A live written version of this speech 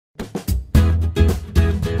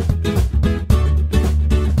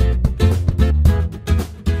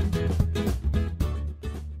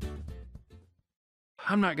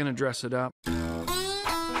I'm not gonna dress it up.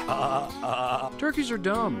 Turkeys are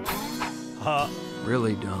dumb.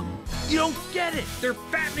 Really dumb. You don't get it! They're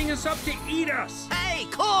fattening us up to eat us! Hey,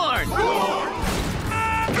 corn!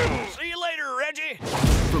 See you later, Reggie!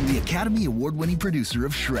 From the Academy Award-winning producer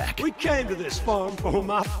of Shrek. We came to this farm for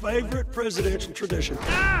my favorite presidential tradition,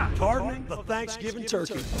 pardoning the Thanksgiving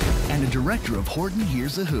turkey. And the director of Horton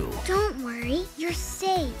Hears a Who. Don't worry, you're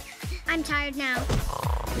safe. I'm tired now.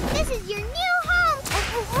 This is your new home!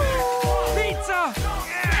 Pizza!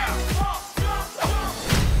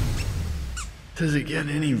 Does it get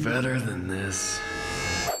any better than this?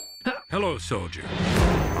 Hello, soldier.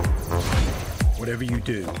 Whatever you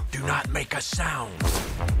do, do not make a sound.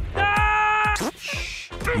 Shh.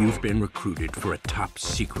 You've been recruited for a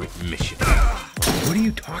top-secret mission. What are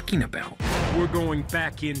you talking about? We're going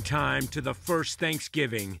back in time to the first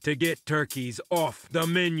Thanksgiving to get turkeys off the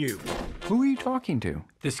menu. Who are you talking to?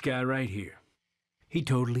 This guy right here. He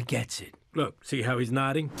totally gets it. Look, see how he's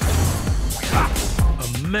nodding?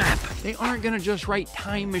 A map. They aren't gonna just write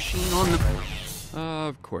time machine on the...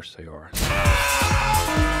 of course they are.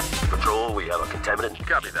 Patrol, we have a contaminant.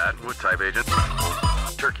 Copy that. What type, Agent?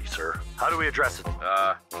 Turkey, sir. How do we address it?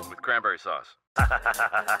 With cranberry sauce.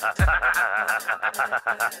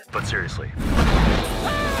 But seriously.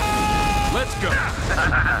 Let's go.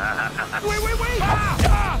 Wait!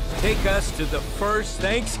 Take us to the first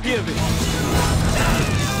Thanksgiving.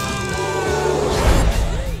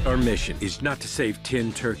 Our mission is not to save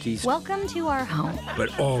 10 turkeys, Welcome to our home.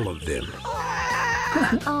 but all of them.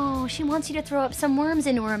 Oh, she wants you to throw up some worms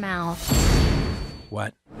into her mouth.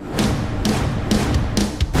 What?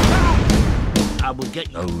 I will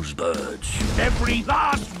get those birds. Every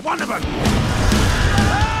last one of them!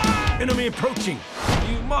 Enemy approaching.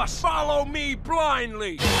 You must follow me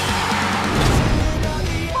blindly. For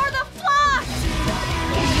the flock!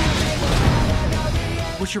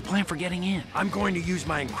 What's your plan for getting in? I'm going to use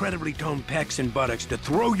my incredibly toned pecs and buttocks to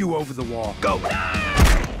throw you over the wall. Go!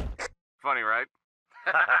 Funny, right?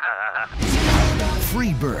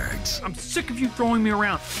 Free birds. I'm sick of you throwing me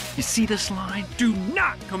around. You see this line? Do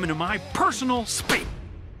not come into my personal space.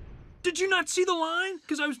 Did you not see the line?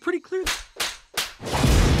 Because I was pretty clear.